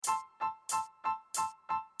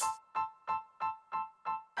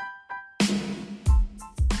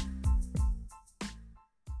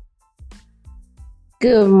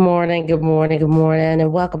Good morning, good morning, good morning,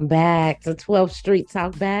 and welcome back to 12th Street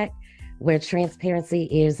Talk Back, where transparency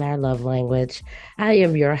is our love language. I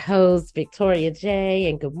am your host, Victoria J,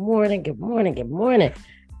 and good morning, good morning, good morning.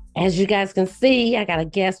 As you guys can see, I got a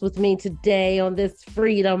guest with me today on this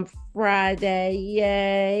Freedom Friday.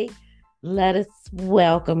 Yay! Let us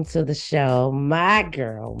welcome to the show my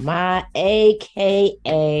girl, my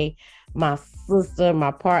AKA, my sister,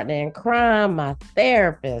 my partner in crime, my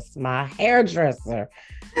therapist, my hairdresser.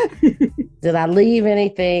 Did I leave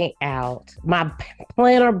anything out? My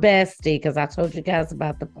planner bestie, because I told you guys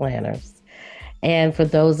about the planners. And for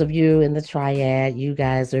those of you in the triad, you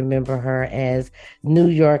guys remember her as New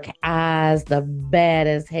York Eyes, the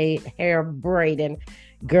baddest hair braiding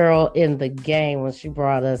girl in the game when she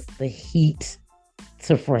brought us the heat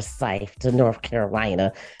to Forsyth, to North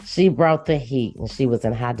Carolina. She brought the heat and she was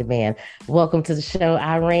in high demand. Welcome to the show,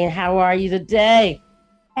 Irene. How are you today?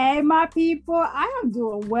 Hey, my people, I am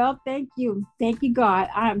doing well. Thank you. Thank you, God.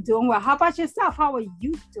 I am doing well. How about yourself? How are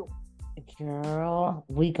you doing? Girl,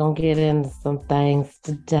 we gonna get into some things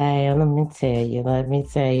today. Let me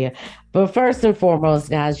tell you. But first and foremost,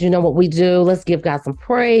 guys, you know what we do. Let's give God some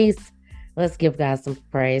praise. Let's give God some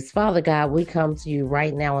praise. Father God, we come to you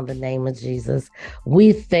right now in the name of Jesus.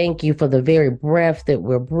 We thank you for the very breath that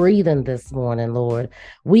we're breathing this morning, Lord.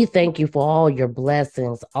 We thank you for all your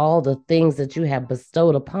blessings, all the things that you have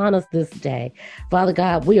bestowed upon us this day. Father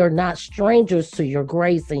God, we are not strangers to your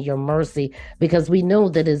grace and your mercy because we know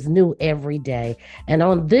that it's new every day. And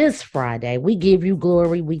on this Friday, we give you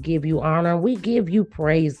glory, we give you honor, we give you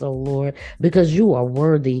praise, oh Lord, because you are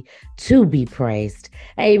worthy to be praised.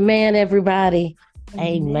 Amen, everybody. Amen.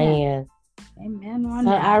 Amen. Amen on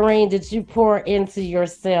So, that. Irene, did you pour into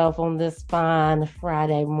yourself on this fine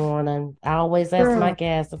Friday morning? I always ask my Girl,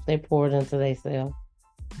 guests if they poured into themselves.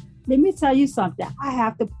 let me tell you something. I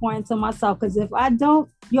have to point to myself because if I don't,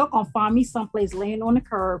 you're going to find me someplace laying on the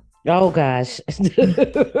curb. Oh, gosh.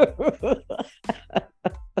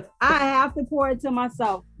 I have to pour into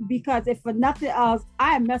myself because if for nothing else,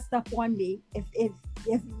 I am messed up on me.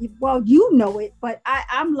 If well, you know it, but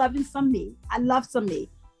I'm loving some me. I love some me.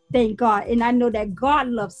 Thank God. And I know that God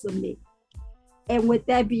loves some me. And with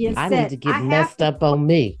that being I need said, to get I have messed to up on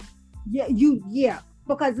me. yeah.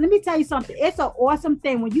 Because let me tell you something. It's an awesome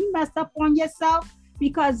thing when you mess up on yourself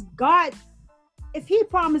because God, if He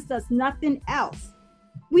promised us nothing else,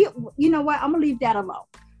 we you know what? I'm gonna leave that alone.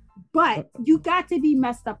 But you got to be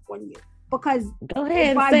messed up on you because Go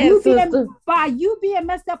ahead and by say it, you being sister. by you being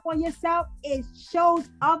messed up on yourself, it shows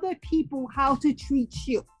other people how to treat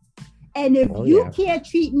you. And if Oh, you yeah. can't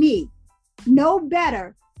treat me no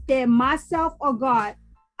better than myself or God,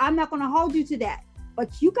 I'm not going to hold you to that.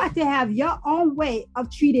 But you got to have your own way of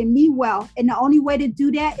treating me well. And the only way to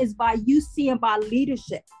do that is by you seeing my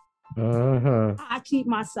leadership. Uh-huh. I treat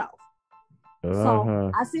myself. So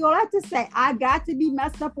Uh-huh. I see all I have to say. I got to be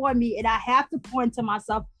messed up on me and I have to point to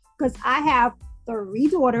myself because I have three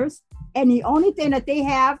daughters. And the only thing that they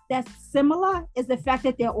have that's similar is the fact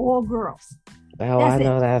that they're all girls. Oh, I That's it.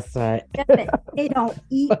 know that's right. That's it. They don't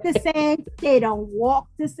eat the same. They don't walk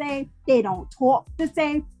the same. They don't talk the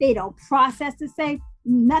same. They don't process the same.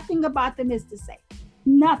 Nothing about them is the same.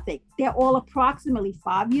 Nothing. They're all approximately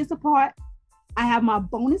 5 years apart. I have my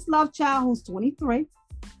bonus love child who's 23.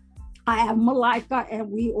 I have Malika, and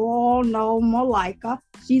we all know Malika.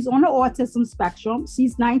 She's on the autism spectrum.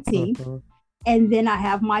 She's 19. Mhm. And then I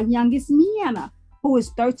have my youngest, Miana, who is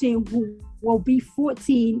 13, who will be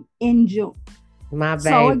 14 in June. My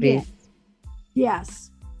So again, babies.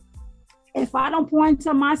 yes, if I don't point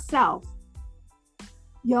to myself,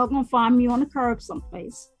 you're gonna find me on the curb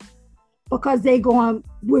someplace because they're going to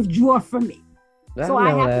withdraw from me. I So I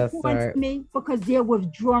know have to that's point right. to me because they're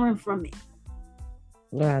withdrawing from me.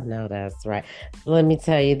 I know that's right. Let me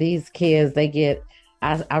tell you, these kids, they get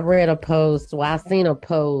I read a post, well, I seen a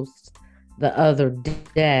post the other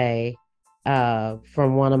day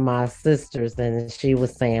from one of my sisters, and she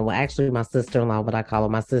was saying, well, actually my sister-in-law, but I call her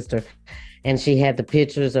my sister, and she had the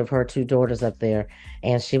pictures of her two daughters up there,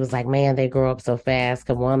 and she was like, man, they grow up so fast.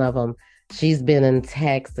 Cause one of them, she's been in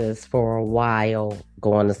Texas for a while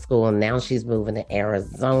going to school, and now she's moving to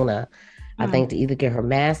Arizona, I Mm. think, to either get her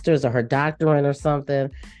master's or her doctorate or something.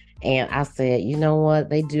 And I said, you know what?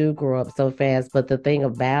 They do grow up so fast. But the thing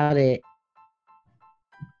about it,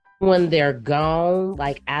 when they're gone,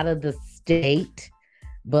 like out of the state,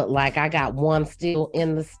 but like I got one still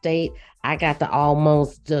in the state, I got to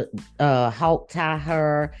almost hawk tie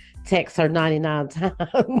her, text her 99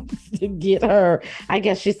 times to get her. I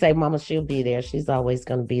guess she say, Mama, she'll be there. She's always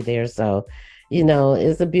going to be there. So,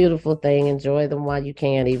 it's a beautiful thing. Enjoy them while you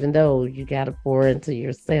can, even though you got to pour into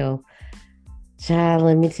yourself. Child,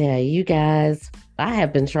 let me tell you, you guys, I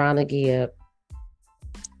have been trying to get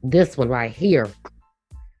this one right here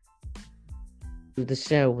to the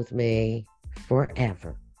show with me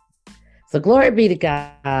forever. So glory be to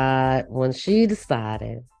God when she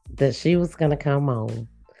decided that she was going to come on.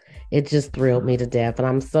 It just thrilled me to death. And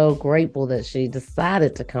I'm so grateful that she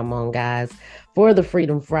decided to come on, guys, for the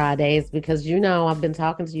Freedom Fridays, because I've been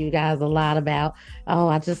talking to you guys a lot about,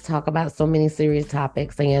 I just talk about so many serious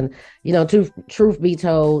topics. And, truth be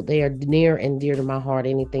told, they are near and dear to my heart,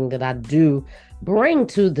 anything that I do bring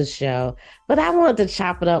to the show. But I want to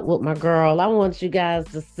chop it up with my girl. I want you guys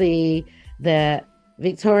to see that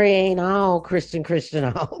Victoria ain't all Christian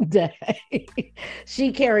all day.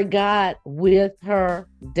 She carried God with her,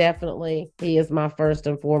 definitely. He is my first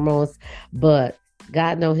and foremost, but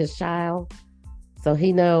God know his child. So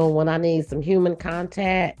he know when I need some human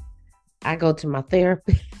contact, I go to my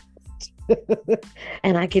therapist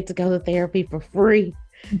and I get to go to therapy for free.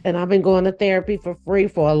 And I've been going to therapy for free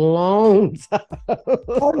for a long time.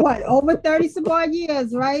 Oh, what? Over 30 some odd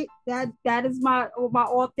years, right? That is my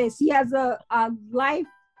author. She has a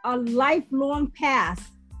lifelong past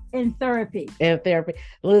in therapy. In therapy.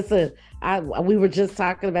 Listen, we were just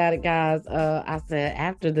talking about it, guys. I said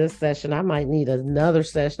after this session, I might need another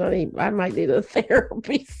session. I might need a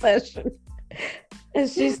therapy session. And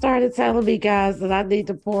she started telling me, guys, that I need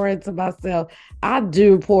to pour into myself. I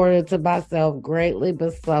do pour into myself greatly,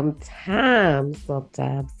 but sometimes,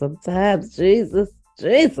 Jesus,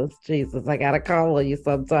 I gotta call on you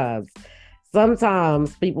sometimes.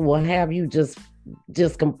 Sometimes people will have you just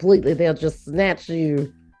completely, they'll just snatch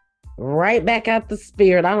you right back out the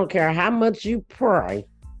spirit. I don't care how much you pray.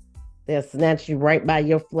 They'll snatch you right by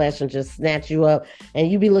your flesh and just snatch you up. And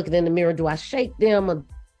you be looking in the mirror, do I shake them or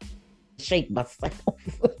shake myself?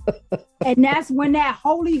 And that's when that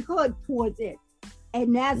holy hood pours in.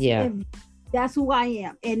 And that's who I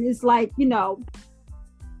am. And it's like,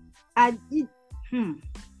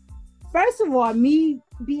 first of all, me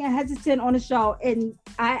being hesitant on the show, and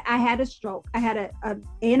I had a stroke. I had an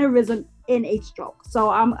aneurysm in a stroke.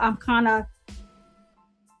 So I'm kind of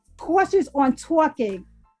cautious on talking,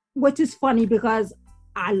 which is funny because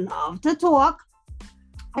I love to talk.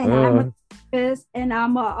 And I'm a therapist and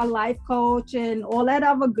I'm a life coach and all that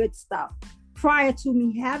other good stuff prior to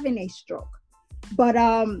me having a stroke. But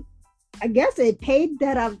I guess it paid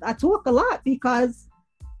that I talk a lot because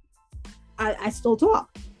I still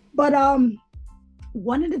talk. But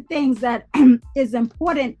one of the things that is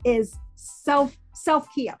important is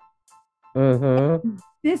self-care. Mm-hmm.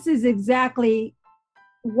 This is exactly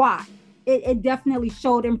why. It definitely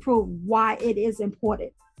showed and proved why it is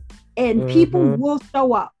important. And people will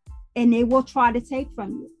show up and they will try to take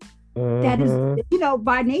from you. That is,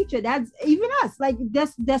 by nature, that's even us. Like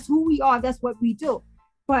that's who we are. That's what we do.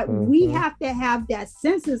 But we have to have that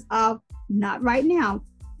sense of not right now.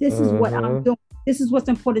 This is what I'm doing. This is what's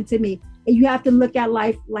important to me. And you have to look at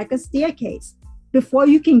life like a staircase. Before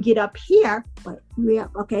you can get up here,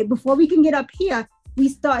 before we can get up here, we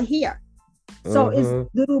start here. So it's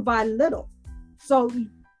little by little. So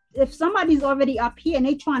if somebody's already up here and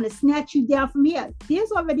they're trying to snatch you down from here,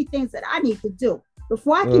 there's already things that I need to do.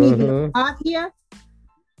 Before I can even arrive here,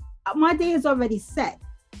 my day is already set.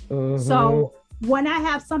 So when I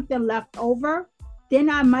have something left over, then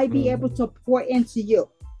I might be able to pour into you.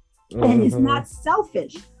 And it's not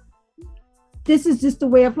selfish. This is just the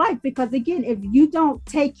way of life. Because again, if you don't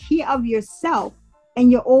take care of yourself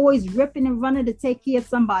and you're always ripping and running to take care of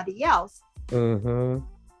somebody else,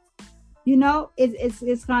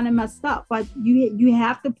 it's kind of messed up. But you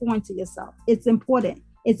have to pour into yourself. It's important.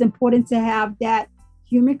 It's important to have that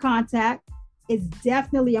human contact. It's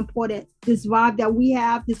definitely important. This vibe that we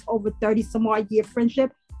have, this over 30 some odd year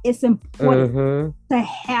friendship, it's important to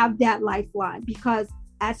have that lifeline, because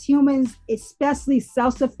as humans, especially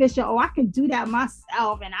self-sufficient, I can do that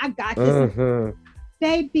myself and I got this.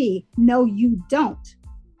 Baby, no, you don't.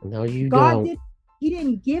 No, you God don't. He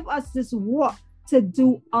didn't give us this work to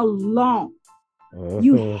do alone.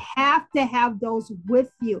 You have to have those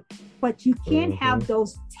with you, but you can't have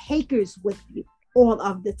those takers with you all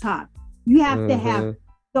of the time. You have to have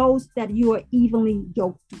those that you are evenly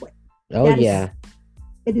yoked with.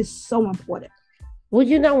 It is so important. Well,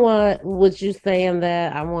 you know what? With you saying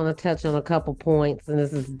that, I want to touch on a couple points, and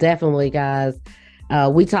this is definitely, guys,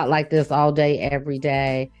 we talk like this all day, every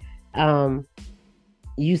day.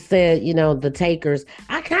 You said, the takers.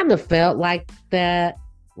 I kind of felt like that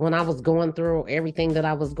when I was going through everything that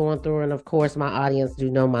I was going through. And of course, my audience do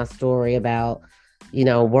know my story about,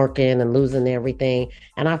 working and losing everything.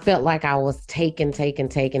 And I felt like I was taking.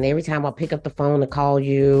 Every time I pick up the phone to call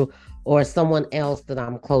you or someone else that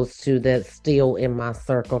I'm close to that's still in my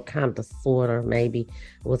circle, kind of, sort of, maybe.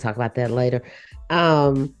 We'll talk about that later.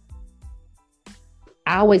 Um,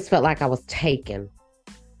 I always felt like I was taken.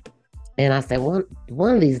 And I said,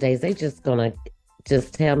 one of these days, they just gonna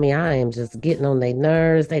just tell me I am just getting on their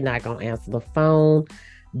nerves. They're not gonna answer the phone.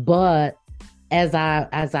 But as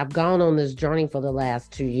I've gone on this journey for the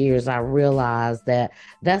last 2 years, I realized that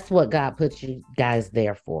that's what God put you guys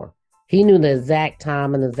there for. He knew the exact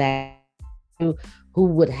time and the exact who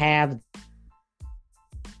would have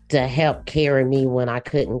to help carry me when I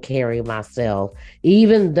couldn't carry myself,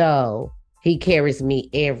 even though He carries me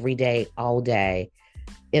every day, all day.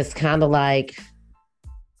 It's kind of like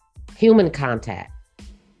human contact.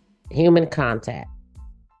 Human contact.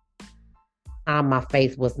 My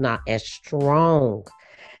faith was not as strong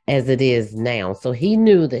as it is now. So he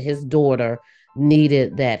knew that his daughter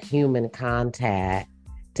needed that human contact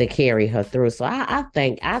to carry her through. So I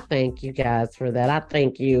thank you guys for that. I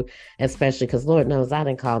thank you, especially because Lord knows I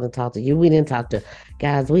didn't call and talk to you. We didn't talk to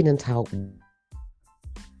guys. We didn't talk, and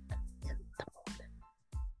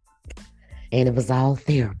it was all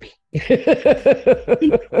therapy.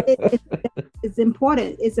 it, it's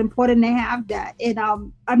important. It's important to have that. And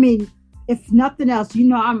I mean, if nothing else,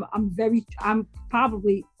 I'm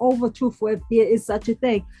probably over truthful if there is such a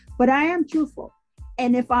thing, but I am truthful.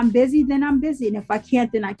 And if I'm busy, then I'm busy, and if I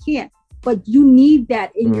can't, then I can't. But you need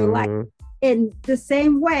that in your life. Mhm, In the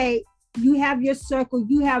same way, you have your circle.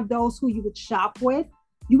 You have those who you would shop with.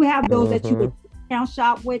 You have those that you would mhm, discount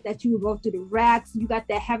shop with. That you would go to the racks. You got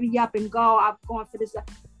that heavy up and go. I'm going for this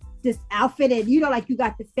outfit, and like you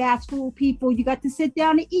got the fast food people. You got to sit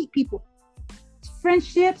down and eat people.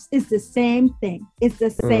 Friendships is the same thing. It's the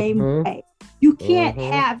same mhm, way. You can't mhm,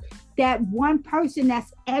 have that one person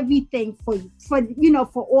that's everything for you,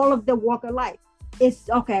 for all of the walk of life. It's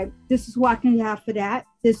okay. This is what I can have for that.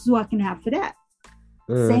 This is what I can have for that.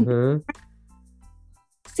 Same mhm,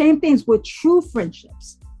 same things with true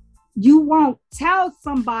friendships. You won't tell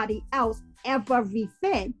somebody else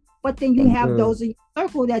everything, but then you have mhm, those in your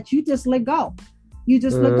circle that you just let go. You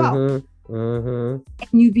just let go, mhm, mhm,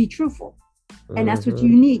 and you be truthful. And that's what you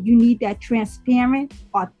mhm. need. You need that transparent,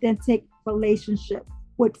 authentic relationship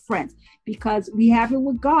with friends, because we have it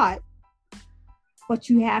with God, but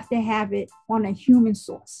you have to have it on a human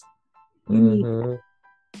source. You need Mhm.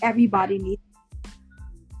 Everybody needs.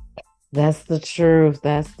 That's the truth.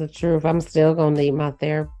 That's the truth. I'm still gonna need my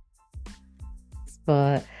therapist,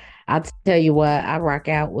 but I tell you what, I rock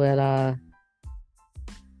out with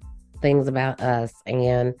things about us,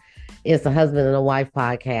 and it's a husband and a wife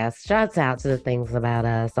podcast. Shouts out to the things about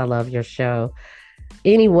us. I love your show.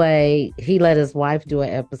 Anyway, he let his wife do an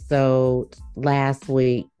episode last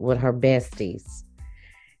week with her besties.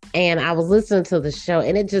 And I was listening to the show,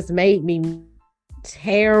 and it just made me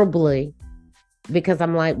terribly, because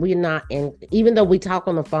I'm like, we're not in, even though we talk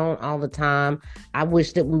on the phone all the time, I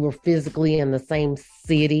wish that we were physically in the same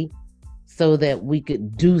city so that we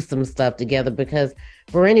could do some stuff together. Because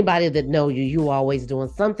for anybody that know you, you always doing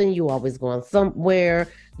something, you always going somewhere.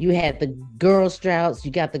 You had the Girl Scouts,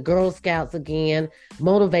 you got the Girl Scouts again,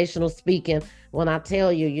 motivational speaking. When I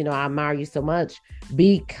tell you, I admire you so much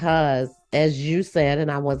because, as you said,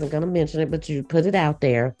 and I wasn't going to mention it, but you put it out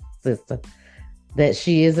there, sister, that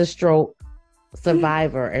she is a stroke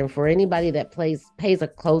survivor. And for anybody that pays a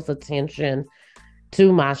close attention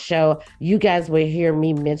to my show, you guys will hear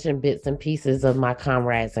me mention bits and pieces of my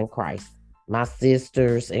comrades in Christ, my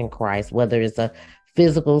sisters in Christ, whether it's a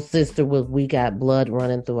physical sister with we got blood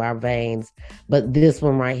running through our veins, but this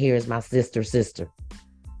one right here is my sister,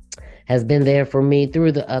 has been there for me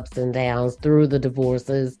through the ups and downs, through the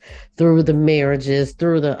divorces, through the marriages,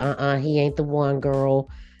 through the he ain't the one girl,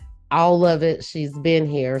 all of it. She's been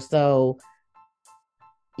here. So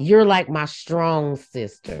you're like my strong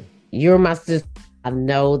sister. You're my sister. I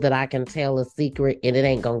know that I can tell a secret and it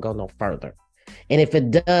ain't gonna go no further. And if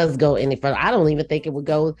it does go any further, I don't even think it would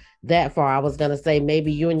go that far. I was gonna say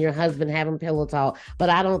maybe you and your husband having pillow talk, but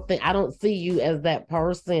I don't see you as that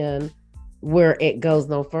person where it goes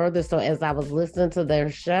no further. So as I was listening to their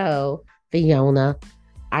show, Fiona,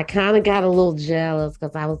 I kind of got a little jealous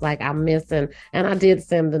because I was like, I'm missing. And I did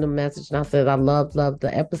send them a message and I said, I love the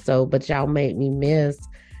episode, but y'all made me miss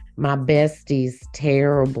my besties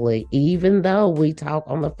terribly, even though we talk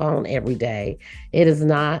on the phone every day. It is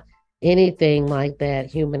not anything like that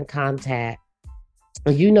human contact.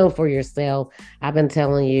 You know for yourself, I've been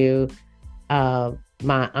telling you, uh,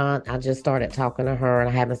 my aunt, I just started talking to her and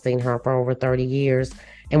I haven't seen her for over 30 years.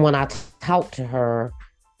 And when I talk to her,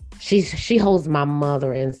 she holds my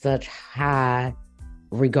mother in such high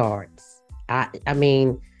regards. I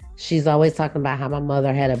mean, she's always talking about how my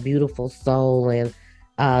mother had a beautiful soul, and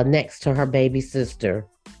next to her baby sister,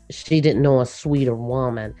 she didn't know a sweeter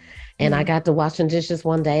woman. And I Mm. got to washing dishes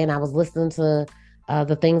one day, and I was listening to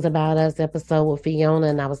the Things About Us episode with Fiona,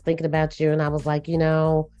 and I was thinking about you, and I was like,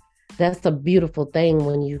 that's a beautiful thing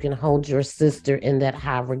when you can hold your sister in that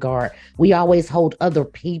high regard. We always hold other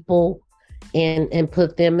people and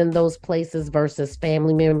put them in those places versus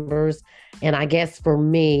family members. And I guess for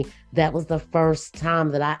me, that was the first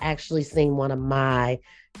time that I actually seen one of my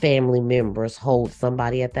family members hold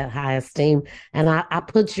somebody at that high esteem. And I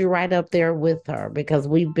put you right up there with her because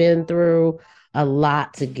we've been through a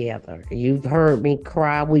lot together. You've heard me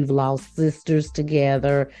cry. We've lost sisters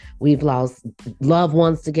together. We've lost loved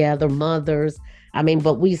ones together, mothers. I mean,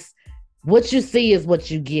 but what you see is what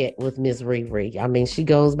you get with Miss Riri. I mean, she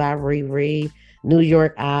goes by Riri, New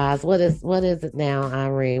York Eyes. What is it now,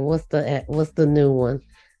 Irene? What's the new one?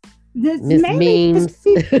 This Miss mainly Memes.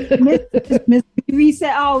 Miss Reese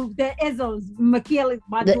said, "Oh, the isms." Michaela,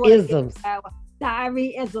 my The daughter, said, isms.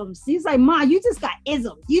 diary isms. She's like, "Ma, you just got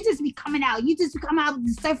isms. You just be coming out. You just come out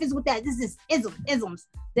the surface with that. This is isms,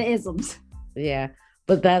 the isms." Yeah.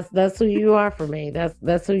 But that's who you are for me.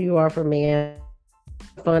 That's who you are for me. And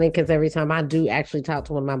funny because every time I do actually talk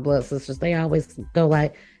to one of my blood sisters, they always go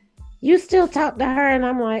like, "You still talk to her?" And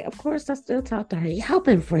I'm like, "Of course I still talk to her. Y'all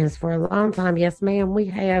been friends for a long time." "Yes, ma'am, we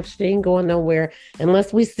have. She ain't going nowhere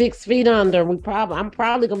unless we 6 feet under. I'm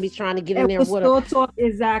probably gonna be trying to get in And there we with her. still talk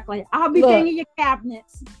exactly. I'll be Look, banging your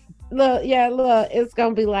cabinets. look, yeah, look, it's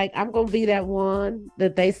gonna be like I'm gonna be that one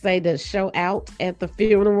that they say that show out at the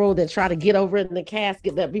funeral that try to get over in the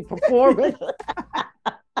casket that be performing."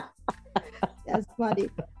 That's funny,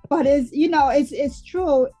 but it's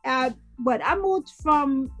true. But I moved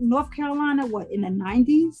from North Carolina in the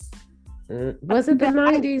 90s. Was it the I,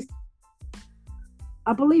 90s?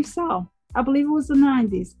 I believe so. I believe it was the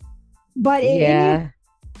 90s. But Yeah.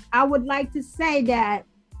 I would like to say that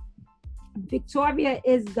Victoria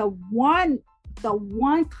is the one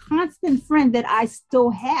constant friend that I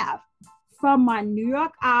still have from my New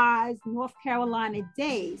York eyes, North Carolina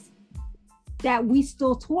days, that we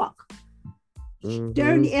still talk.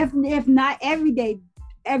 During, if not every day,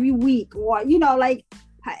 every week, or like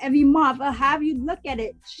every month, or however you look at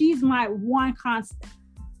it, she's my one constant.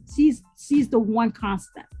 She's the one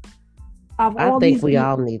constant of I all think these we years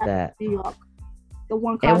all need in that. New York. The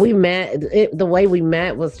one And we constant. met, the way we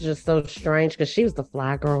met was just so strange because she was the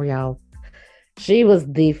fly girl, y'all. She was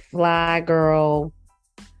the fly girl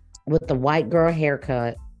with the white girl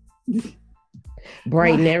haircut,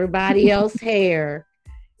 braiding everybody else's hair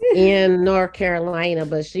in North Carolina,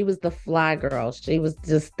 but she was the fly girl. She was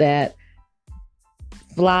just that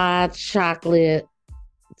fly chocolate,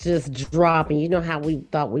 just dropping. You know how we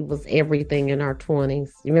thought we was everything in our 20s?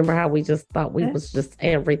 You remember how we just thought we was just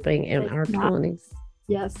everything in our 20s?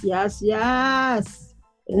 Yes, yes, yes.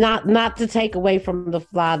 Not to take away from the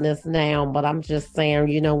flyness now, but I'm just saying,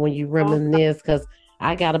 when you reminisce, because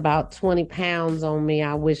I got about 20 pounds on me,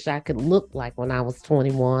 I wish I could look like when I was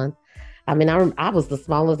 21. I mean, I was the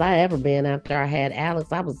smallest I ever been after I had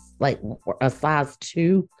Alex. I was like a size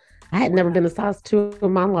 2. I had never been a size 2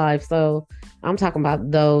 in my life. So I'm talking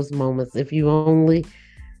about those moments. If you only,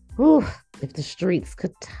 whew, if the streets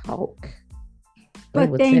could talk, they But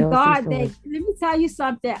would thank tell some God stories. let me tell you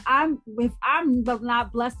something. If I'm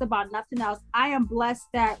not blessed about nothing else, I am blessed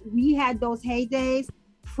that we had those heydays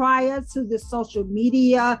prior to the social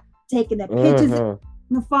media, taking the pictures in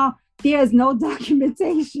the phone. There is no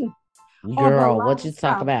documentation of a Girl, lot what of you talk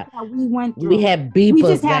stuff about? that we went We through. had We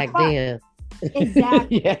just beepers had back fun. then.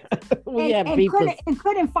 Exactly. Yeah, we had And beepers.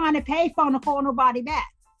 couldn't find a payphone to call nobody back.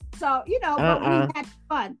 So, but we had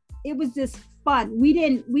fun. It was just fun. We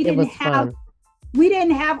didn't It was have fun. we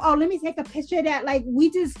didn't have, oh, let me take a picture of that. Like,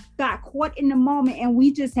 we just got caught in the moment and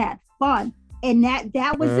we just had fun. And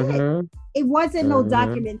that was it. It wasn't no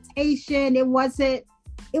documentation. It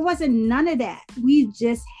wasn't none of that. We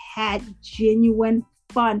just had genuine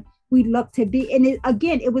fun. We looked to be, and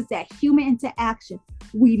it was that human interaction.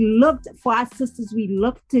 We looked for our sisters. We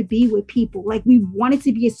looked to be with people. Like, we wanted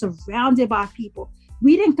to be surrounded by people.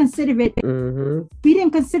 We didn't consider it. We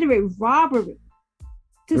didn't consider it robbery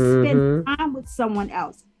to spend time with someone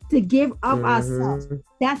else, to give up ourselves.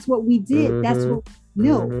 That's what we did. That's what we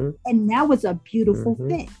knew. And that was a beautiful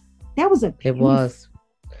thing. That was It was.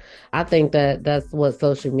 I think that's what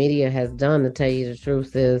social media has done, to tell you the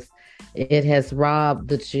truth, is it has robbed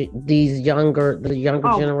the younger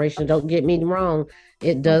generation. Don't get me wrong.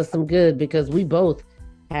 It does some good because we both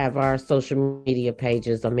have our social media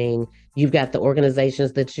pages. I mean, you've got the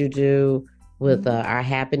organizations that you do with our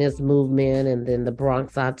happiness movement and then the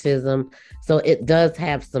Bronx autism. So it does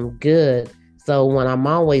have some good. So when I'm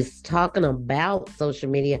always talking about social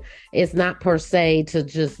media, it's not per se to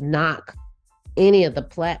just knock any of the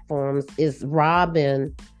platforms. It's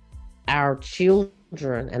robbing our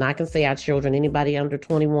children, and I can say our children, anybody under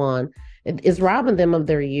 21, it's robbing them of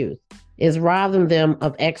their youth. It's robbing them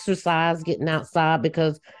of exercise, getting outside,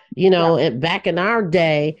 because, Yeah. back in our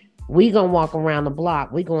day, we gonna walk around the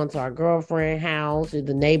block. We going to our girlfriend house, or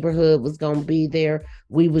the neighborhood was gonna be there.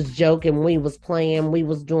 We was joking, we was playing, we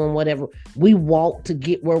was doing whatever. We walked to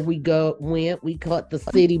get where went. We caught the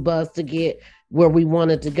city bus to get where we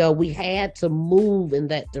wanted to go. We had to move in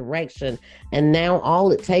that direction. And now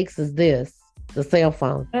all it takes is the cell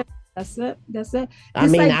phone. That's it. That's it. I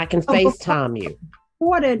Just mean, like I can before FaceTime you.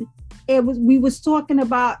 recorded, it was we was talking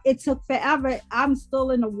about it took forever. I'm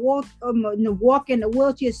still in the walk in the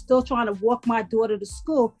wheelchair, still trying to walk my daughter to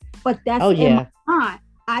school. But that's Oh in my yeah. mind.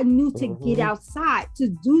 I knew to get outside to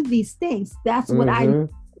do these things. That's what I knew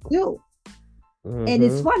to do. And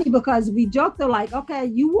it's funny because we joked, they're like, okay,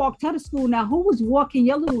 you walked her to school. Now, who was walking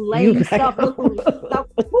your little lame stuff? Who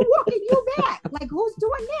walking you back? Like, who's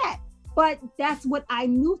doing that? But that's what I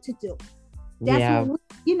knew to do. That's what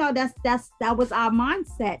that was our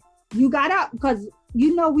mindset. You got up because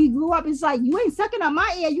we grew up. It's like you ain't sucking on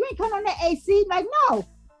my ear. You ain't coming on the AC. Like no,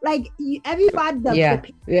 like everybody. The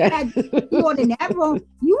people had in that room.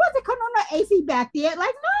 You wasn't coming on the AC back there.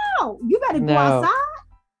 Like no, you better go outside.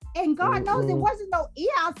 And God knows there wasn't no air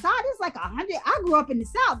outside. It's like 100. I grew up in the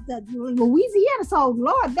South, Louisiana, so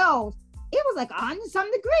Lord knows it was like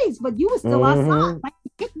 100-something degrees, but you were still outside, like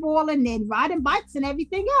kickballing and riding bikes and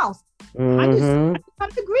everything else. 100-something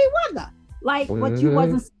degree weather, like, but you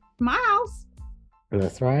wasn't in my house.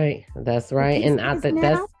 That's right. That's right. And I think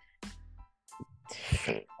they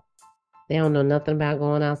don't know nothing about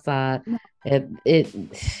going outside. No. They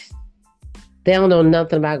don't know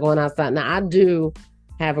nothing about going outside. Now I do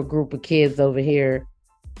have a group of kids over here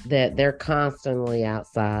that they're constantly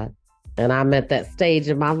outside. And I'm at that stage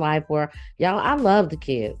in my life where, y'all, I love the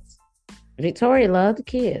kids. Victoria loved the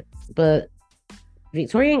kids, but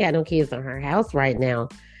Victoria ain't got no kids in her house right now.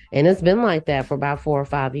 And it's been like that for about 4 or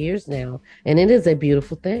 5 years now. And it is a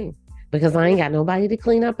beautiful thing because I ain't got nobody to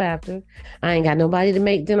clean up after. I ain't got nobody to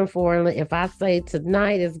make dinner for. And if I say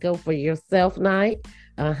tonight is go for yourself night,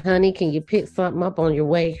 honey, can you pick something up on your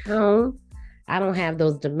way home? I don't have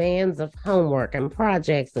those demands of homework and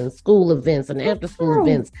projects and school events and after school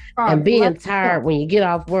events and being tired when you get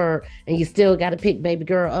off work and you still got to pick baby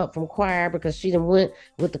girl up from choir because she done went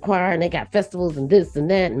with the choir and they got festivals and this and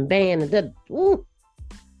that and band and that. Ooh.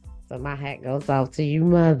 So my hat goes off to you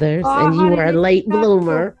mothers, and you were a late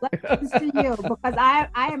bloomer. To you because I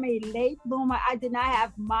am a late bloomer. I did not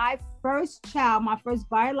have my first child, my first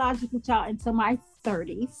biological child, until my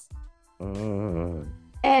 30s.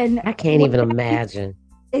 And I can't even imagine.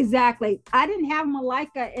 Exactly. I didn't have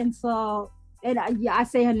Malika until, I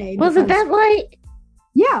say her name. Was it that late?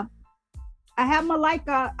 Yeah. I had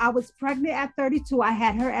Malika. I was pregnant at 32. I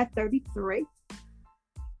had her at 33.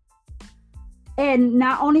 And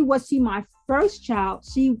not only was she my first child,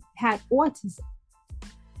 she had autism.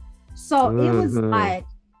 So it was like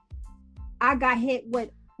I got hit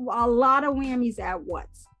with a lot of whammies at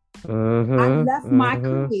once. I left my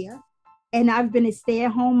career. And I've been a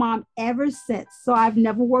stay-at-home mom ever since. So I've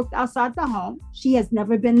never worked outside the home. She has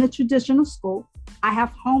never been in a traditional school. I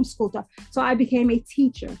have homeschooled her. So I became a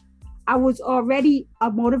teacher. I was already a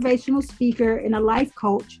motivational speaker and a life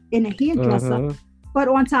coach and a hairdresser. But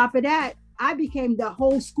on top of that, I became the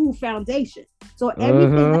whole school foundation. So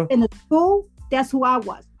everything in the school, that's who I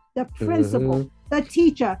was. The principal, the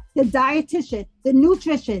teacher, the dietitian, the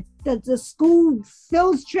nutrition, the school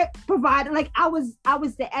field trip provider. Like I was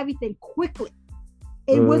the everything quickly.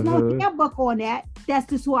 It was no handbook on that. That's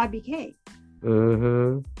just who I became.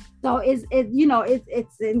 So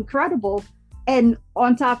it's incredible. And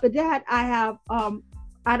on top of that, I have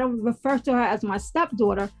I don't refer to her as my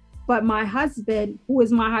stepdaughter, but my husband, who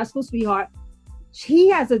is my high school sweetheart, he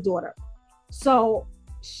has a daughter. So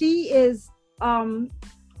she is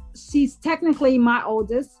she's technically my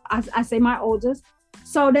oldest. I say my oldest.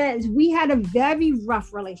 So that we had a very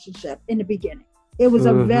rough relationship in the beginning. It was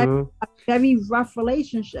a very rough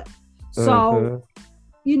relationship. So,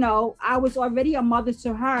 I was already a mother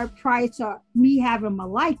to her prior to me having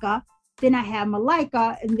Malika. Then I had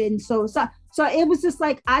Malika, and then so it was just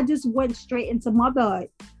like I just went straight into motherhood.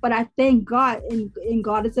 But I thank God, and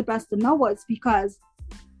God is the best to know us, because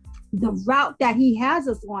the route that He has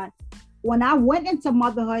us on. When I went into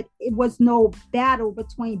motherhood, it was no battle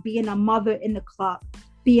between being a mother in the club,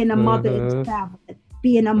 being a mother and traveling,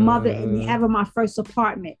 being a mother and having my first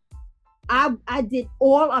apartment. I did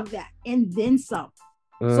all of that and then some.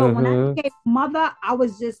 So when I became a mother, I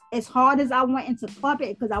was just, as hard as I went into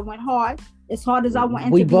clubbing, because I went hard, as hard as I went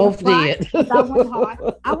into we both did. I went hard.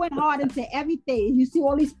 I went hard into everything. You see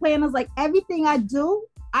all these planners, like everything I do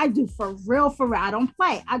for real, for real. I don't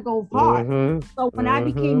play. I go hard. So when I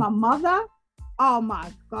became a mother, oh my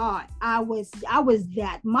God, I was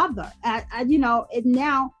that mother. You know, and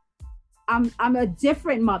now I'm a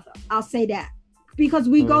different mother. I'll say that, because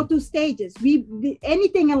we go through stages.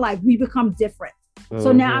 Anything in life, we become different.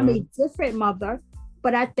 So now I'm a different mother,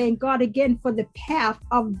 but I thank God again for the path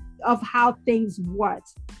of how things was,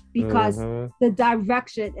 because the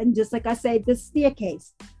direction, and just like I said, the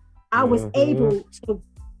staircase, I was able to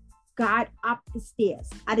guide up the stairs.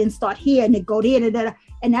 I didn't start here and then go there,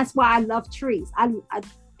 and that's why I love trees. I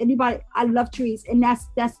love trees, and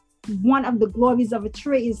that's one of the glories of a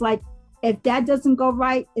tree, is like, if that doesn't go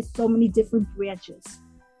right, it's so many different branches.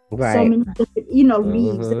 Right. So many different,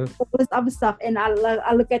 leaves and all this other stuff. And I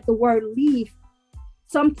look at the word leaf.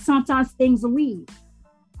 Sometimes things leave,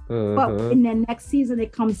 but in the next season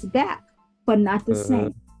it comes back, but not the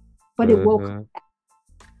same. But it will come back,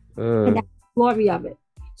 and that's the glory of it.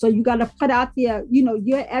 So you got to put out there,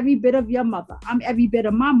 you're every bit of your mother. I'm every bit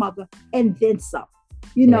of my mother, and then some.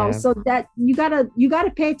 So that you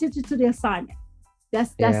gotta pay attention to the assignment.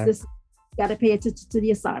 That's this. You gotta pay attention to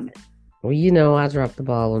the assignment. Well, I dropped the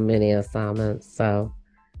ball on many assignments, so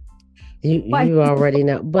you already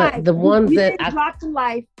know. But the ones you that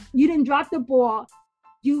you didn't drop the ball.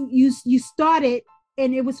 You started,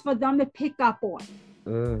 and it was for them to pick up on.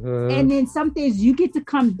 And then some things you get to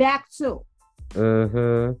come back to.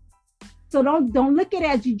 So don't look at it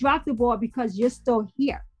as you dropped the ball, because you're still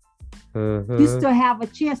here. You still have a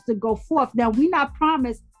chance to go forth. Now, we're not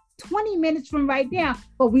promised 20 minutes from right now,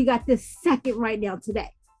 but we got this second right now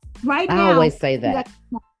today. Right now, I always say that.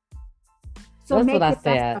 So that's what I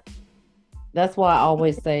said. That's why I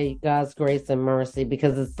always say God's grace and mercy,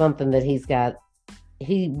 because it's something that He's got.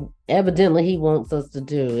 He wants us to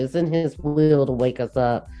do. It's in His will to wake us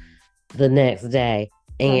up the next day.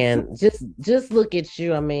 And just look at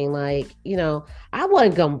you. I mean, I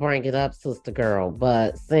wasn't gonna bring it up, sister girl,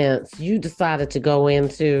 but since you decided to go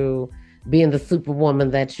into being the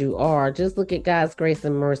superwoman that you are, just look at God's grace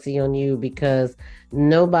and mercy on you, because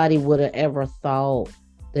nobody would have ever thought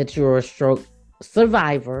that you're a stroke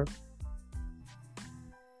survivor.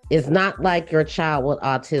 It's not like your child with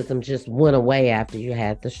autism just went away after you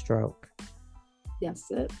had the stroke.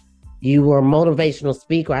 That's it. You were a motivational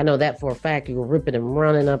speaker. I know that for a fact. You were ripping and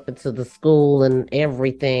running up into the school and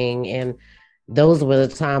everything. And those were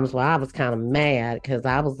the times where I was kind of mad, because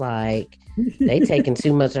I was like, they taking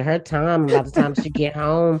too much of her time. By the time she get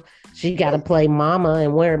home, she got to play mama,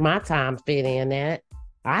 and where my time fit in at?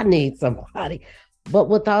 I need somebody. But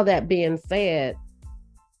with all that being said,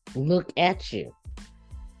 look at you.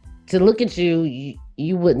 To look at you,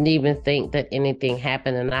 you wouldn't even think that anything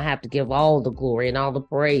happened. And I have to give all the glory and all the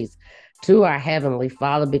praise to our Heavenly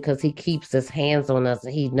Father, because He keeps His hands on us,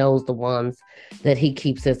 and He knows the ones that He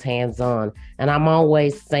keeps His hands on. And I'm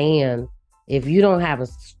always saying, if you don't have a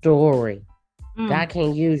story, God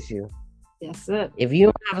can't use you. That's it. If you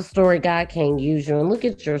don't have a story, God can't use you. And look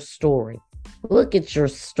at your story. Look at your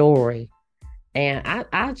story. And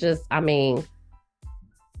I mean,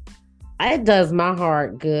 it does my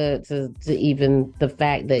heart good to even the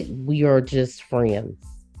fact that we are just friends.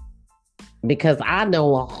 Because I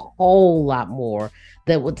know a whole lot more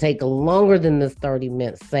that would take longer than this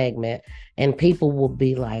 30-minute segment. And people will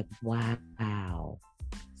be like, wow.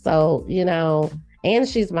 So, and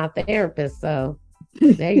she's my therapist. So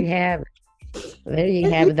there you have it. There you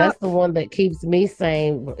have it. That's the one that keeps me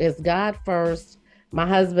saying, it's God first, my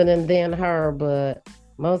husband, and then her. But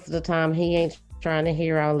most of the time, he ain't trying to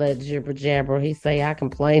hear all that jibber jabber. He say, I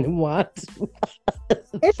complain and what.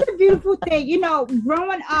 It's a beautiful thing.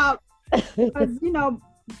 Growing up,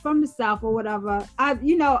 from the South or whatever,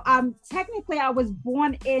 technically I was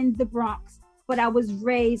born in the Bronx, but I was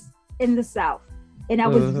raised in the South. And I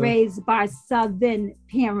was raised by Southern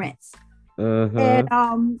parents.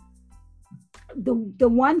 And the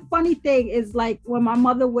one funny thing is, like, when my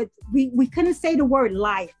mother we couldn't say the word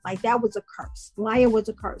liar. Like, that was a curse. Liar was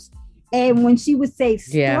a curse. And when she would say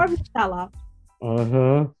storyteller,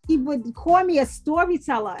 he would call me a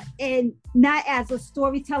storyteller, and not as a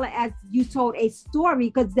storyteller as you told a story,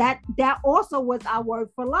 because that also was our word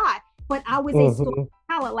for lie. But I was a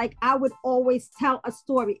storyteller. Like, I would always tell a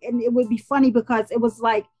story, and it would be funny because it was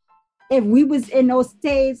like, if we was in those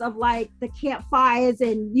days of like the campfires,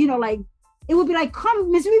 and it would be like,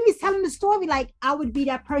 come, Miss Riri's telling the story. Like I would be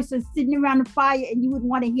that person sitting around the fire and you would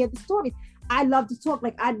want to hear the stories. I love to talk.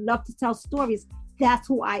 Like I love to tell stories. That's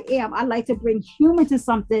who I am. I like to bring humor to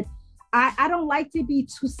something. I don't like to be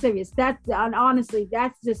too serious. Honestly,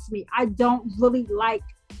 that's just me. I don't really like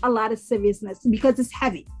a lot of seriousness because it's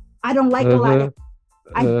heavy. I don't like a lot of,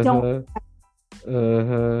 I don't,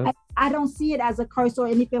 I don't see it as a curse or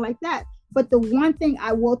anything like that. But the one thing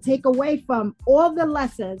I will take away from all the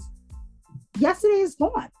lessons, yesterday is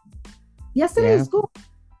gone. Yesterday is gone.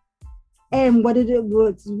 And what it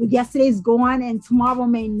was, yesterday's gone and tomorrow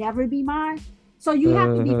may never be mine. So you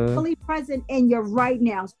have to be fully present in your right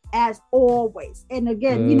now as always. And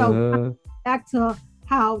again, you know, back to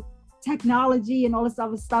how technology and all this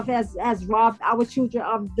other stuff has robbed our children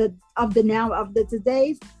of the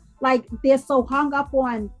today's. Like they're so hung up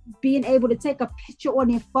on being able to take a picture on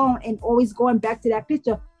their phone and always going back to that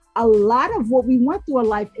picture. A lot of what we went through in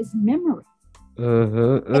life is memory.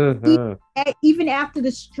 Even after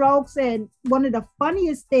the strokes, and one of the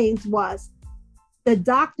funniest things was the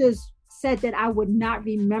doctors said that I would not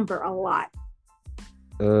remember a lot.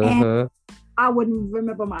 And I wouldn't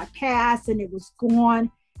remember my past and it was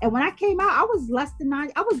gone. And when I came out, I was less than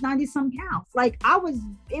 90. I was 90 some pounds. Like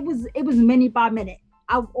it was minute by minute.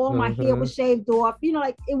 All my hair was shaved off. You know,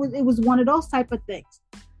 like it was one of those type of things.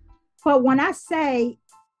 But when I say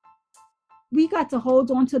we got to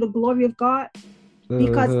hold on to the glory of God,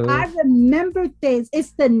 because I remember things.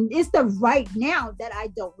 It's the right now that I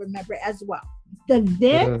don't remember as well. The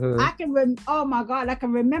then I can oh my God, I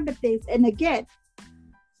can remember things. And again,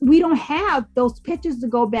 we don't have those pictures to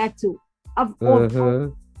go back to of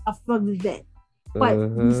the then, but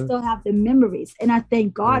we still have the memories. And I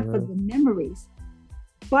thank God for the memories.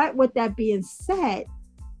 But with that being said,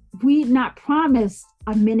 we not promised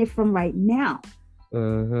a minute from right now.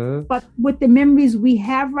 But with the memories we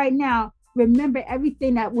have right now, remember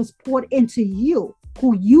everything that was poured into you,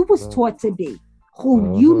 who you was taught to be,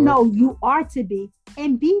 who you know you are to be,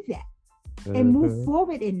 and be that, and move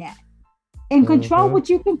forward in that, and control what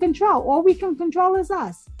you can control. All we can control is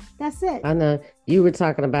us. That's it. I know you were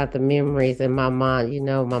talking about the memories, and my mind, you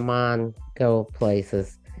know, my mind go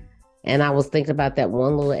places. And I was thinking about that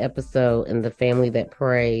one little episode in The Family That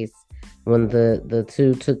Prays when the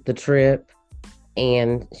two took the trip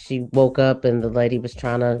and she woke up and the lady was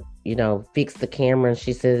trying to, you know, fix the camera, and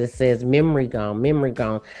she says, it says memory gone, memory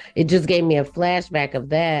gone. It just gave me a flashback of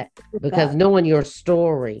that, because knowing your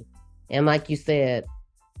story, and like you said,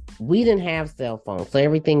 we didn't have cell phones, so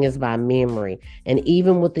everything is by memory. And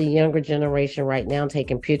even with the younger generation right now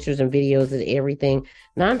taking pictures and videos and everything,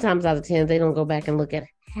 9 times out of 10 they don't go back and look at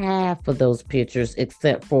half of those pictures,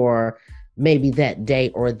 except for maybe that day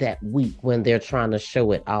or that week when they're trying to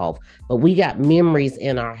show it off. But we got memories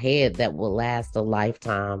in our head that will last a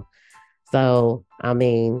lifetime. So, I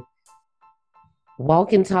mean,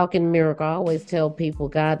 walking, talking miracle. I always tell people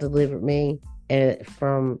God delivered me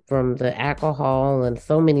from the alcohol and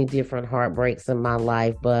so many different heartbreaks in my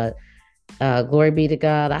life. But glory be to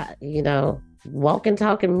God, walking,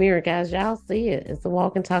 talking miracle, guys. Y'all see it. It's a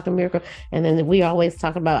walking, talking miracle. And then we always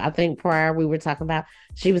talk about, I think prior we were talking about,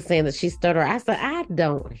 she was saying that she stuttered. I said, I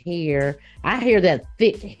hear that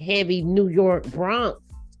thick, heavy New York Bronx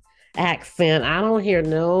accent. I don't hear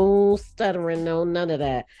no stuttering, no none of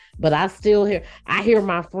that. But I hear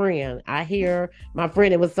my friend.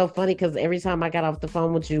 It was so funny because every time I got off the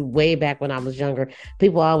phone with you way back when I was younger,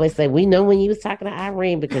 people always say, we know when you was talking to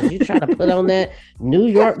Irene because you try to put on that New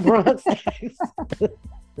York Bronx accent.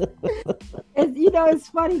 It's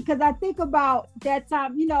funny because I think about that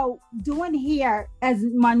time, doing hair as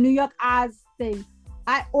my New York Eyes thing.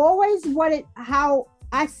 I always wanted how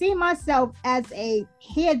I see myself as a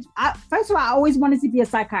head. First of all, I always wanted to be a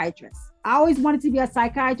psychiatrist. I always wanted to be a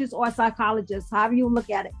psychiatrist or a psychologist, however you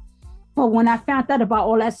look at it. But when I found out about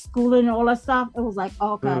all that schooling and all that stuff, it was like,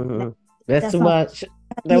 oh, God. That's too much.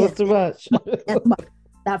 That was too much. That's much.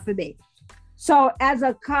 Not for me. So as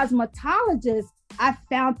a cosmetologist, I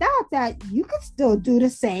found out that you could still do the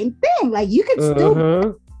same thing. Like you could still be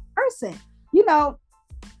a person.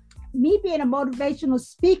 Me being a motivational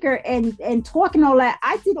speaker and talking all that,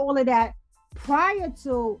 I did all of that prior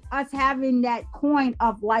to us having that coin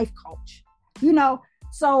of life coach,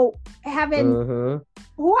 so having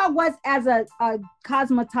who I was as a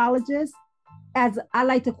cosmetologist, as I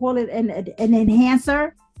like to call it, an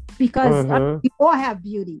enhancer, because we all have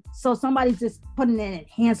beauty. So somebody's just putting an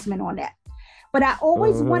enhancement on that. But I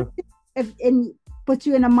always wanted to put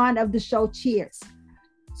you in the mind of the show Cheers.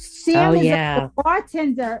 Sam is a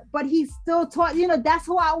bartender, but he still taught, that's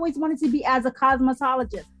who I always wanted to be as a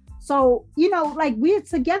cosmetologist. So, like we're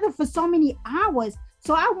together for so many hours,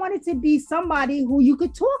 So I wanted to be somebody who you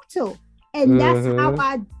could talk to. And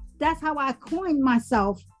Mm-hmm. that's how I coined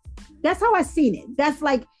myself. That's how I seen it. That's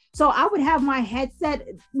like, so I would have my headset,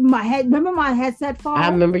 remember my headset I phone?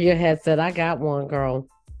 remember your headset. I got one, girl,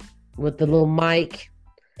 with the little mic.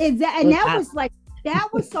 Exactly. And Look, that was like, that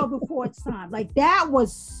was so before its time. Like that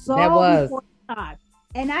was that so was. before its time.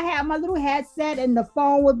 And I had my little headset and the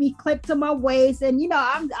phone would be clipped to my waist. And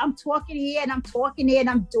I'm talking here and I'm talking here and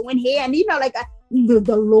I'm doing here. And like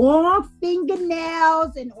the long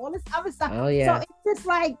fingernails and all this other stuff. Oh So yeah. it's just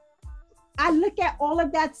like I look at all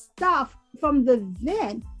of that stuff from the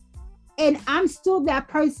then, and I'm still that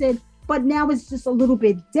person, but now it's just a little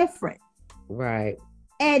bit different. Right.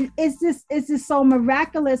 And it's just so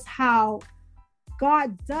miraculous how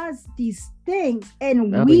God does these things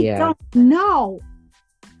and Oh we yeah. don't know,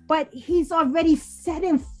 but He's already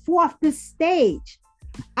setting forth the stage.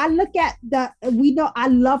 I look at we know I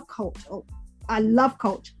love Coach. Oh, I love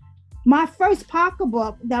Coach. My first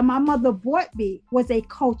pocketbook that my mother bought me was a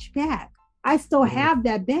Coach bag. I still have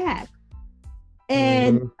that bag.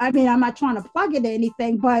 And Mm-hmm. I mean, I'm not trying to plug it or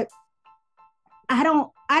anything, but I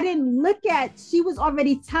didn't look at, she was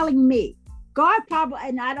already telling me. God probably,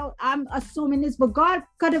 and I'm assuming this, but God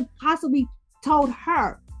could have possibly told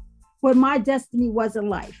her what my destiny was in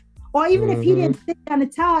life. Or even if He Mm-hmm. didn't sit down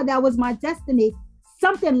and tell her that was my destiny,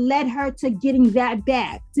 something led her to getting that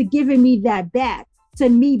bag, to giving me that bag, to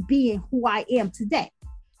me being who I am today.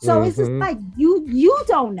 So it's just Mm-hmm. like you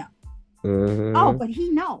don't know. Oh, Mm-hmm. but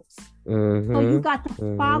He knows. So you Mm-hmm. got to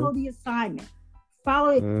Mm-hmm. follow the assignment. Follow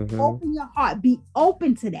it. Mm-hmm. Open your heart. Be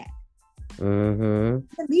open to that. Mm-hmm.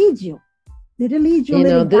 Let it lead you. Let it lead you and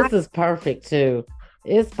let it guide. This is perfect too.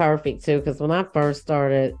 It's perfect too, because when I first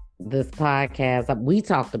started this podcast, we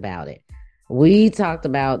talked about it. We talked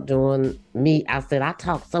about doing me. I said, I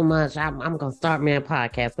talk so much. I'm going to start me a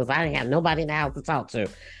podcast because I didn't have nobody in the house to talk to.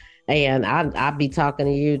 And I'd be talking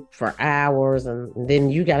to you for hours, and then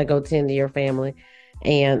you got to go tend to your family.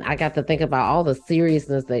 And I got to think about all the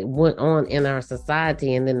seriousness that went on in our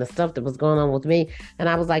society and then the stuff that was going on with me. And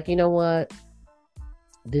I was like, you know what?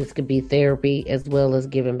 This could be therapy as well as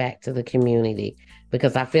giving back to the community,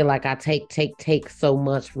 because I feel like I take so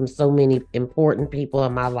much from so many important people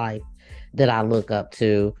in my life that I look up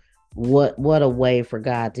to. What a way for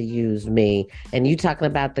God to use me. And you talking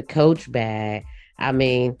about the Coach bag. I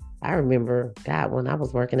mean, I remember God when I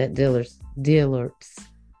was working at Dealers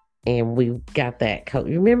and we got that coat.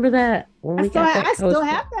 You remember that when we got that I Coach still bag?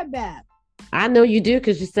 have that bag. I know you do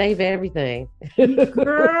because you save everything.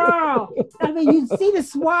 Girl, I mean, you see the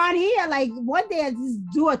swan here. Like one day I just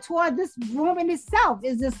do a tour of this room in itself.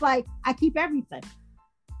 It's just like I keep everything.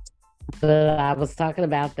 But I was talking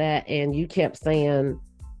about that, and you kept saying,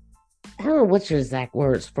 I don't know what your exact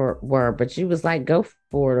words were, but you was like, go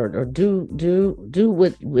for it, or do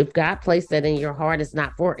what, if God placed that in your heart, it's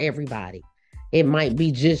not for everybody. It might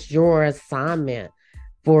be just your assignment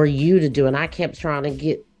for you to do. And I kept trying to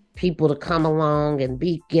get people to come along and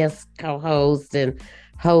be guest co-hosts and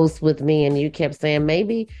host with me. And you kept saying,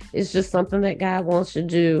 maybe it's just something that God wants you to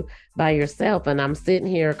do by yourself. And I'm sitting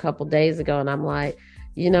here a couple days ago and I'm like,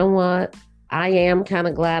 you know what? I am kind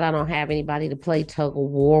of glad I don't have anybody to play tug of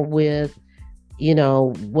war with,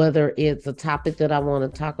 whether it's a topic that I want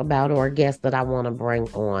to talk about or a guest that I want to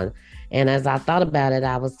bring on. And as I thought about it,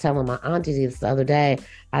 I was telling my auntie this the other day,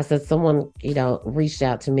 I said, someone, reached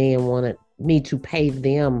out to me and wanted me to pay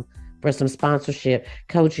them for some sponsorship.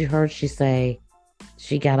 Coach, you heard she say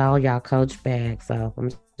she got all y'all Coach bags. So I'm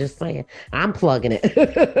just saying, I'm plugging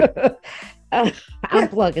it. I'm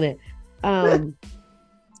plugging it. Um,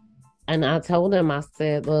 and I told him, I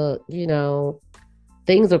said, look,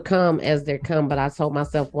 things will come as they come. But I told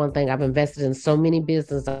myself one thing: I've invested in so many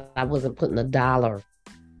businesses, I wasn't putting a dollar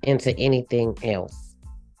into anything else.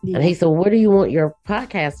 And Yeah. he said, where do you want your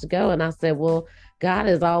podcast to go? And I said, well, God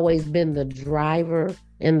has always been the driver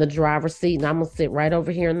in the driver's seat. And I'm going to sit right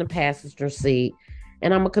over here in the passenger seat.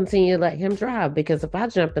 And I'm going to continue to let him drive, because if I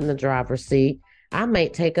jump in the driver's seat, I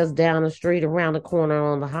might take us down the street around the corner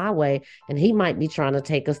on the highway, and he might be trying to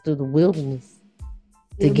take us through the wilderness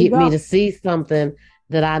to Here we get me go. to see something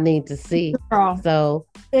that I need to see. Girl, So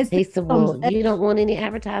it's he said, well, you don't want any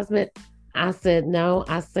advertisement? I said, no.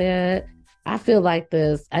 I said, I feel like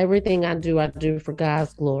this. Everything I do for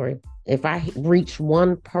God's glory. If I reach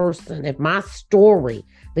one person, if my story,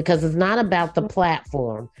 because it's not about the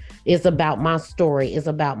platform, it's about my story, it's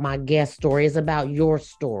about my guest story, it's about your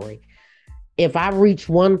story. If I reach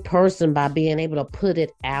one person by being able to put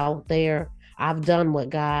it out there, I've done what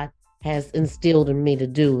God has instilled in me to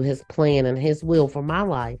do, his plan and his will for my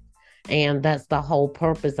life. And that's the whole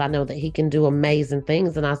purpose. I know that he can do amazing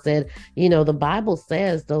things. And I said, the Bible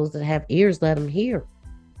says those that have ears, let them hear.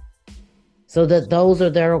 So that those are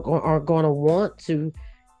going to want to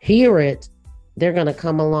hear it, they're going to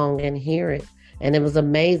come along and hear it. And it was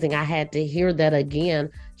amazing. I had to hear that again.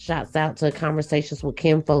 Shouts out to Conversations with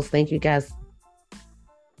Kim folks. Thank you guys.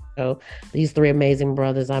 So these three amazing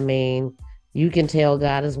brothers, I mean, you can tell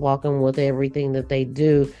God is walking with everything that they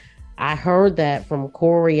do. I heard that from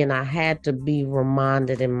Corey, and I had to be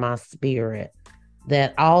reminded in my spirit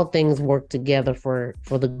that all things work together for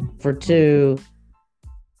two.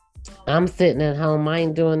 I'm sitting at home. I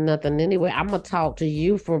ain't doing nothing anyway. I'm gonna talk to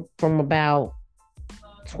you from about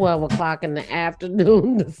 12 o'clock in the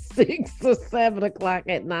afternoon to 6 or 7 o'clock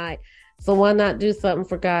at night. So why not do something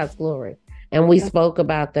for God's glory? And we spoke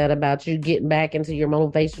about that, about you getting back into your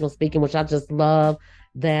motivational speaking, which I just love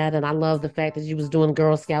that. And I love the fact that you was doing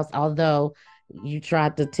Girl Scouts, although you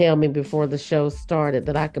tried to tell me before the show started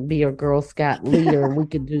that I could be a Girl Scout leader and we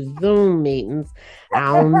could do Zoom meetings.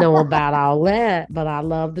 I don't know about all that, but I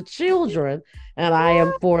love the children and I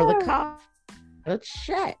am for the cause. A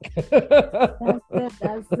check.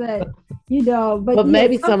 That's it. But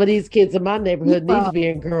maybe some of these kids in my neighborhood need to be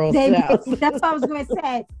in Girl Scouts. That's what I was going to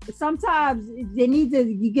say. Sometimes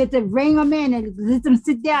you get to bring them in and let them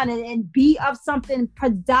sit down and be of something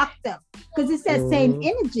productive, because it's that same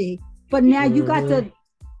energy. But now you got to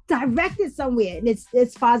direct it somewhere, and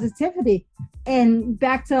it's positivity. And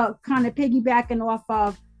back to kind of piggybacking off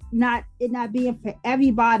of not being for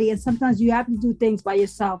everybody, and sometimes you have to do things by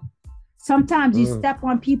yourself. Sometimes you step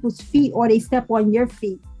on people's feet or they step on your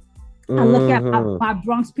feet. I look at my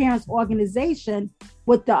Bronx Parents organization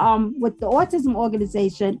with the autism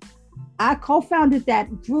organization. I co-founded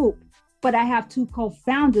that group, but I have two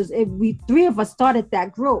co-founders. Three of us started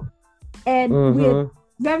that group, and we're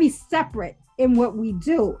very separate in what we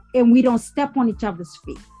do, and we don't step on each other's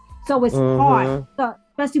feet. So it's hard,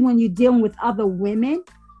 especially when you're dealing with other women,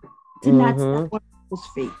 to not step on people's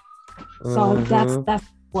feet. So that's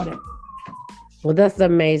important. Well, that's the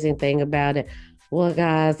amazing thing about it. Well,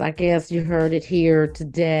 guys, I guess you heard it here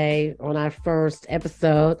today on our first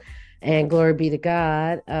episode, and glory be to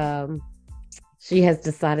God. She has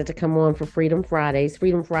decided to come on for Freedom Fridays.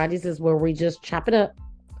 Freedom Fridays is where we just chop it up.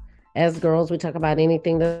 As girls, we talk about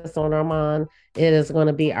anything that's on our mind. It is going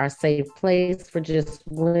to be our safe place for just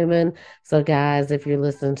women. So, guys, if you're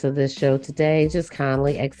listening to this show today, just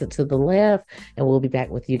kindly exit to the left, and we'll be back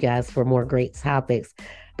with you guys for more great topics.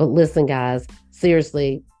 But listen, guys,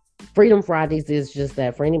 seriously, Freedom Fridays is just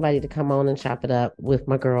that, for anybody to come on and chop it up with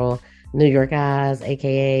my girl, New York Eyes,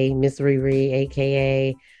 aka Mizrere,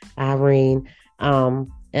 aka Irene, and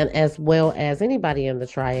as well as anybody in the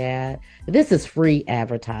triad. This is free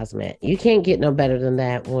advertisement. You can't get no better than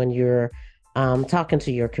that when you're talking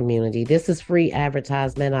to your community. This is free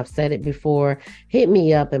advertisement. I've said it before. Hit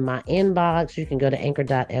me up in my inbox. You can go to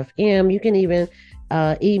anchor.fm. You can even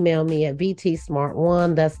email me at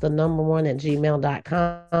vtsmart1, that's the number one, at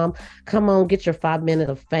gmail.com. Come on, get your 5 minutes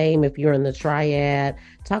of fame if you're in the triad.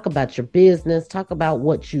 Talk about your business. Talk about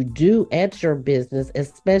what you do at your business,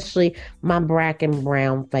 especially my black and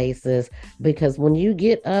brown faces, because when you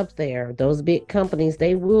get up there, those big companies,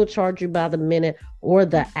 they will charge you by the minute or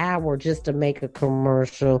the hour just to make a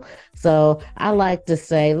commercial. So I like to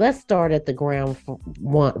say, let's start at the ground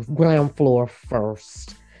floor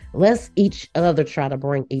first. Let's each other try to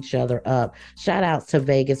bring each other up. Shout outs to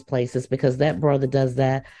Vegas Places, because that brother does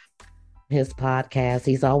that. His podcast,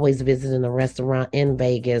 he's always visiting a restaurant in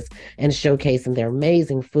Vegas and showcasing their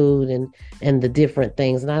amazing food and the different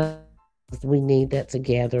things. And we need that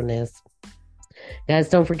togetherness. Guys,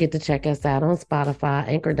 don't forget to check us out on Spotify,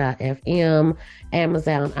 Anchor.fm,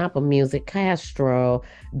 Amazon, Apple Music, Castro,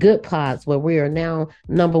 Good Pods, where we are now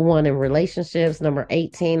number 1 in relationships, number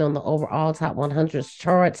 18 on the overall top 100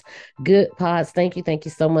 charts. Good Pods, thank you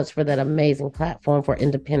so much for that amazing platform for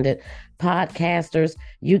independent podcasters.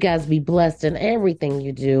 You guys be blessed in everything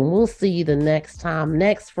you do. And we'll see you the next time,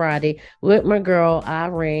 next Friday, with my girl,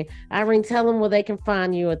 Irene. Irene, tell them where they can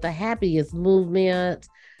find you at the Happiest Movement.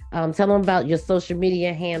 Tell them about your social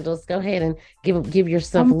media handles. Go ahead and give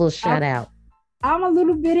yourself a little shout out. I'm a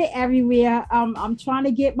little bit of everywhere. I'm trying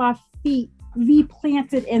to get my feet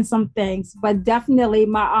replanted in some things, but definitely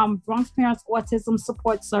my Bronx Parents Autism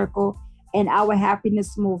Support Circle and our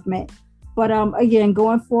Happiness Movement. But again,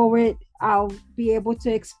 going forward, I'll be able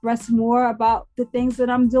to express more about the things that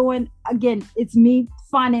I'm doing. Again, it's me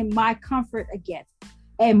finding my comfort again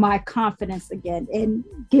and my confidence again, and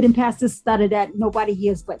getting past this stutter that nobody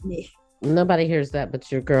hears but me. Nobody hears that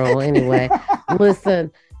but your girl anyway.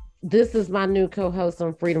 Listen, this is my new co-host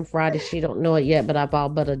on Freedom Friday. She don't know it yet, but I've all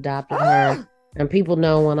but adopted her. And people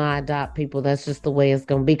know when I adopt people, that's just the way it's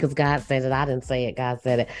gonna be because God said it. I didn't say it, God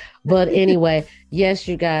said it. But anyway, yes,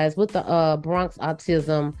 you guys, with the Bronx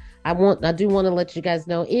autism, I do want to let you guys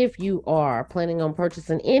know if you are planning on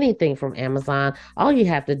purchasing anything from Amazon, all you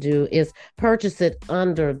have to do is purchase it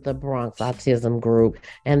under the Bronx Autism Group,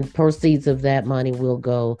 and proceeds of that money will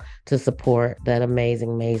go to support that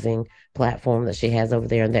amazing, amazing platform that she has over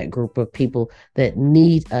there and that group of people that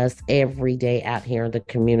need us every day out here in the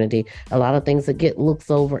community. A lot of things that get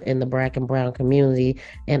looks over in the Black and Brown community,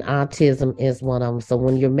 and autism is one of them. So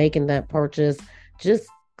when you're making that purchase, just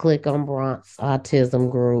click on Bronx Autism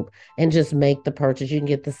Group and just make the purchase. You can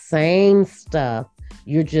get the same stuff.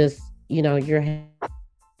 You're just, you're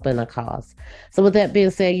helping a cause. So with that being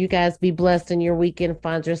said, you guys be blessed in your weekend.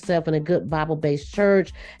 Find yourself in a good Bible-based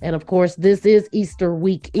church. And of course, this is Easter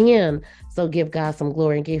weekend. So give God some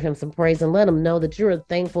glory and give him some praise and let him know that you're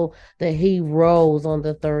thankful that he rose on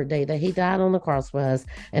the third day, that he died on the cross for us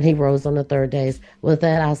and he rose on the third days. With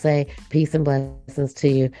that, I'll say peace and blessings to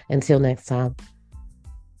you. Until next time.